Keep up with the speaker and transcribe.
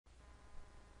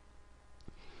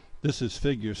This is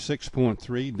figure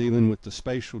 6.3 dealing with the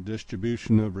spatial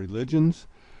distribution of religions.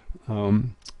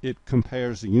 It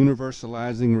compares the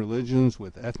universalizing religions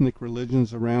with ethnic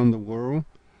religions around the world.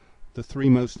 The three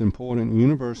most important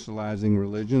universalizing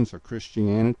religions are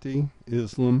Christianity,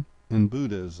 Islam, and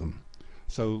Buddhism.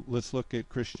 So let's look at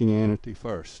Christianity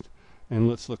first, and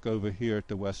let's look over here at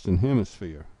the Western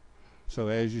Hemisphere. So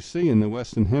as you see in the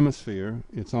Western Hemisphere,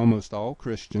 it's almost all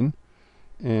Christian,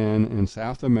 and in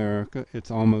South America,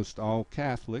 it's almost all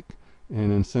Catholic,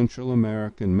 and in Central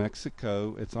America and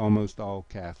Mexico, it's almost all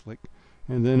Catholic,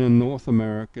 and then in North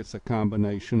America, it's a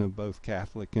combination of both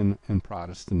Catholic and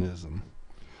Protestantism.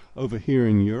 Over here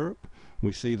in Europe,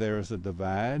 we see there is a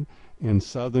divide. In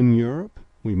Southern Europe,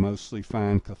 we mostly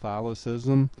find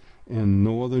Catholicism. In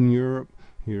Northern Europe,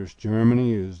 here's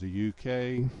Germany, here's the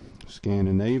UK,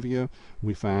 Scandinavia,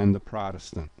 we find the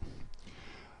Protestant.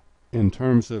 In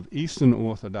terms of Eastern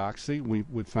Orthodoxy, we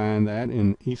would find that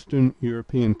in Eastern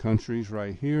European countries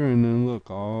right here, and then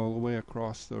look all the way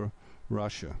across to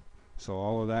Russia. So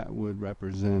all of that would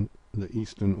represent the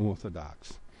Eastern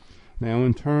Orthodox. Now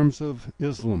in terms of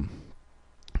Islam,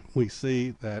 we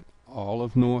see that all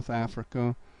of North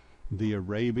Africa, the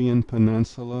Arabian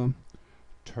Peninsula,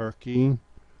 Turkey,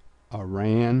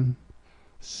 Iran,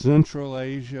 Central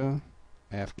Asia,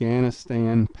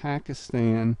 Afghanistan,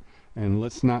 Pakistan, and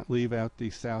let's not leave out the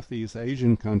Southeast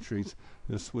Asian countries.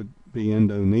 This would be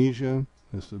Indonesia,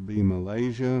 this would be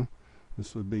Malaysia,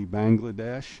 this would be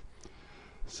Bangladesh.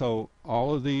 So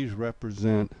all of these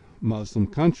represent Muslim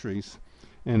countries,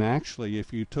 and actually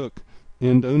if you took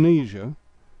Indonesia,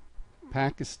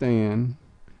 Pakistan,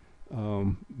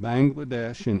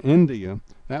 Bangladesh, and India,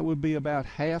 that would be about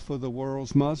half of the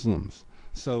world's Muslims.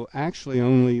 So actually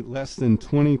only less than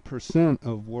 20%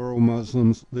 of world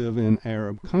Muslims live in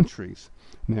Arab countries.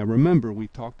 Now remember, we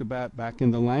talked about back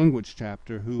in the language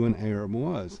chapter who an Arab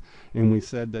was, and we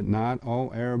said that not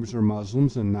all Arabs are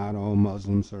Muslims and not all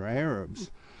Muslims are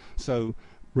Arabs. So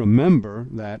remember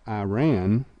that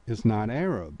Iran is not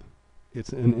Arab.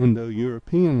 It's an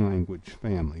Indo-European language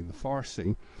family, the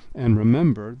Farsi. And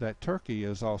remember that Turkey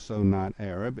is also not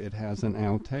Arab. It has an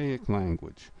Altaic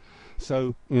language.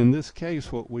 So in this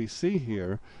case, what we see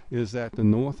here is that the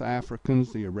North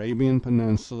Africans, the Arabian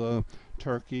Peninsula,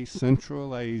 Turkey,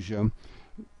 Central Asia,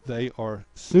 they are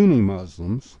Sunni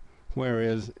Muslims,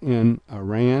 whereas in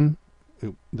Iran,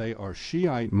 they are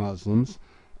Shiite Muslims.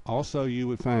 Also, you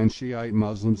would find Shiite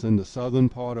Muslims in the southern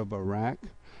part of Iraq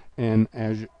and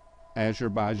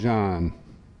Azerbaijan.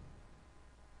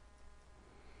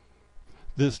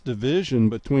 This division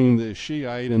between the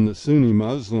Shiite and the Sunni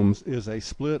Muslims is a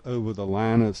split over the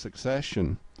line of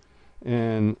succession.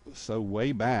 And so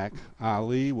way back,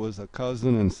 Ali was a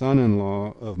cousin and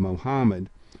son-in-law of Muhammad,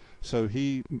 so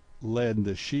he led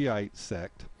the Shiite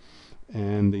sect,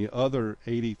 and the other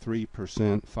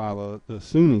 83% follow the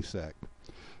Sunni sect.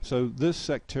 So this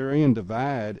sectarian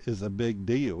divide is a big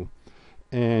deal,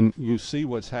 and you see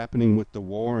what's happening with the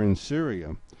war in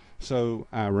Syria. So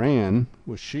Iran,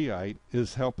 with Shiite,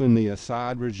 is helping the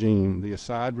Assad regime. The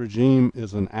Assad regime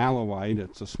is an Alawite.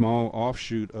 It's a small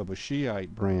offshoot of a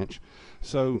Shiite branch.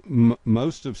 So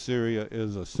most of Syria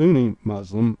is a Sunni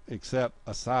Muslim, except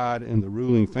Assad and the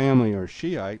ruling family are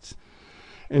Shiites.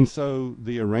 And so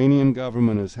the Iranian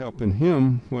government is helping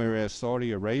him, whereas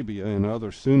Saudi Arabia and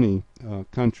other Sunni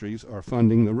countries are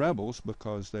funding the rebels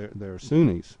because they're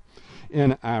Sunnis.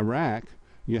 In Iraq,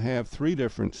 you have three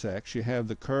different sects. You have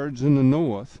the Kurds in the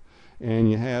north,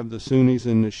 and you have the Sunnis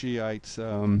and the Shiites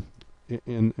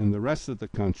in the rest of the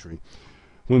country.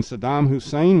 When Saddam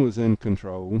Hussein was in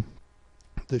control,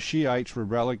 the Shiites were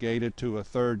relegated to a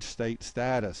third state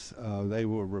status. They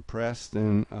were repressed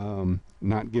and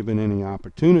not given any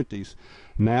opportunities.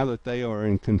 Now that they are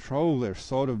in control, they're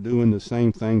sort of doing the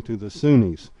same thing to the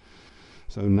Sunnis.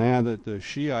 So now that the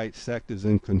Shiite sect is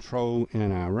in control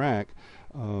in Iraq,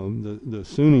 the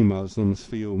Sunni Muslims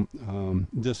feel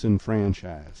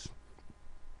disenfranchised.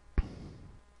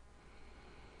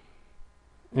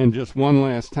 And just one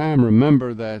last time,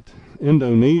 remember that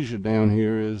Indonesia down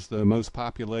here is the most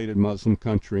populated Muslim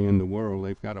country in the world.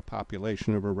 They've got a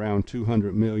population of around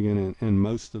 200 million, and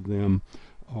most of them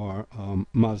are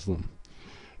Muslim.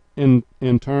 In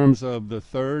terms of the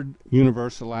third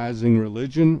universalizing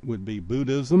religion would be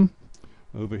Buddhism,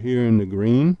 over here in the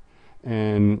green.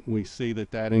 And we see that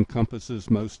that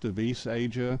encompasses most of East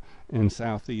Asia and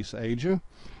Southeast Asia.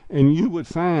 And you would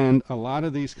find a lot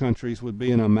of these countries would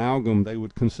be an amalgam. They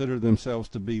would consider themselves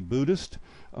to be Buddhist.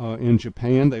 In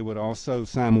Japan, they would also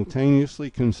simultaneously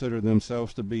consider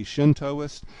themselves to be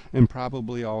Shintoist and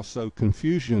probably also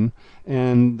Confucian,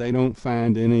 and they don't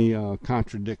find any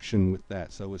contradiction with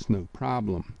that, so it's no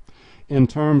problem. In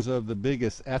terms of the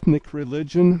biggest ethnic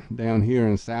religion, down here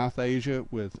in South Asia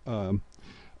with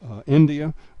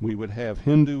India, we would have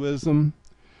Hinduism.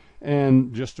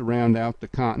 And just to round out the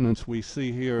continents, we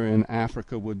see here in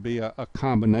Africa would be a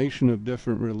combination of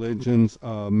different religions,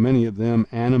 many of them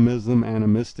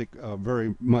animistic,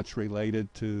 very much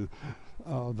related to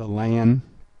the land,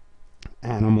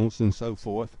 animals, and so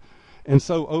forth. And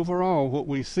so overall, what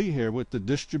we see here with the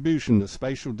distribution, the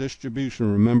spatial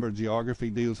distribution, remember geography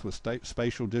deals with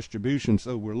spatial distribution,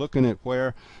 so we're looking at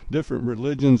where different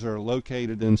religions are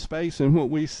located in space, and what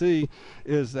we see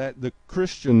is that the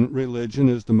Christian religion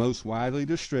is the most widely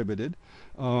distributed,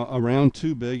 around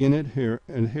 2 billion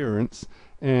adherents,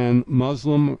 and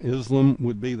Islam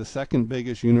would be the second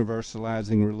biggest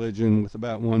universalizing religion with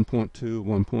about 1.2,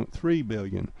 1.3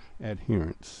 billion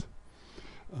adherents.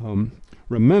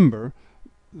 Remember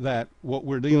that what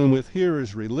we're dealing with here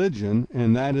is religion,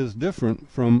 and that is different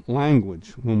from language.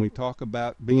 When we talk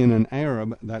about being an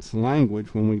Arab, that's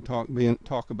language. When we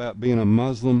talk about being a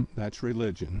Muslim, that's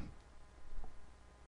religion.